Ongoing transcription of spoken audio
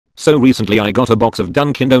So recently I got a box of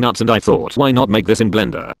Dunkin Donuts and I thought why not make this in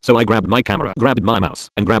Blender. So I grabbed my camera, grabbed my mouse,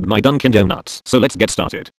 and grabbed my Dunkin Donuts. So let's get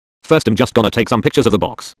started. First I'm just gonna take some pictures of the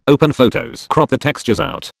box, open photos, crop the textures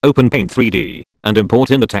out, open Paint 3D, and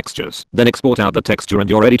import in the textures. Then export out the texture and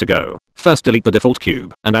you're ready to go. First delete the default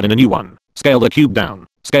cube and add in a new one. Scale the cube down.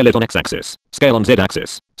 Scale it on x-axis, scale on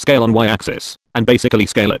z-axis, scale on y-axis, and basically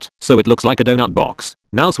scale it so it looks like a donut box.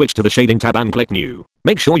 Now switch to the shading tab and click new.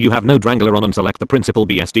 Make sure you have no Drangler on and select the principal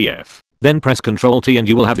BSDF. Then press Ctrl T and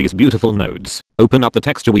you will have these beautiful nodes. Open up the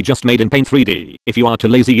texture we just made in Paint 3D. If you are too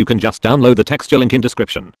lazy you can just download the texture link in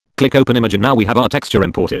description. Click open image and now we have our texture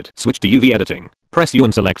imported. Switch to UV editing. Press U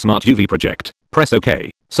and select Smart UV Project. Press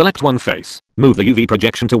OK. Select one face. Move the UV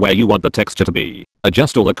projection to where you want the texture to be.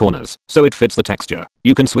 Adjust all the corners so it fits the texture.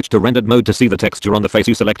 You can switch to rendered mode to see the texture on the face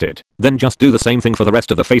you selected. Then just do the same thing for the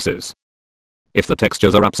rest of the faces. If the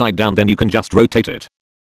textures are upside down then you can just rotate it.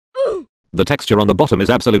 The texture on the bottom is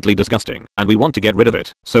absolutely disgusting and we want to get rid of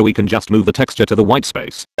it, so we can just move the texture to the white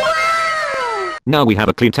space. Now we have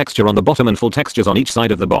a clean texture on the bottom and full textures on each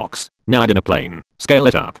side of the box. Now add in a plane. Scale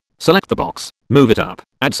it up. Select the box. Move it up.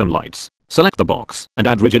 Add some lights. Select the box and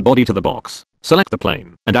add rigid body to the box. Select the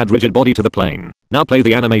plane and add rigid body to the plane. Now play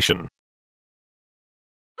the animation.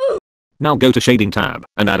 Now go to shading tab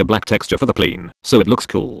and add a black texture for the plane so it looks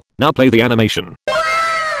cool. Now play the animation.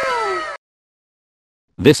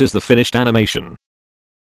 This is the finished animation.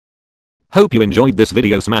 Hope you enjoyed this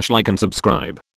video. Smash like and subscribe.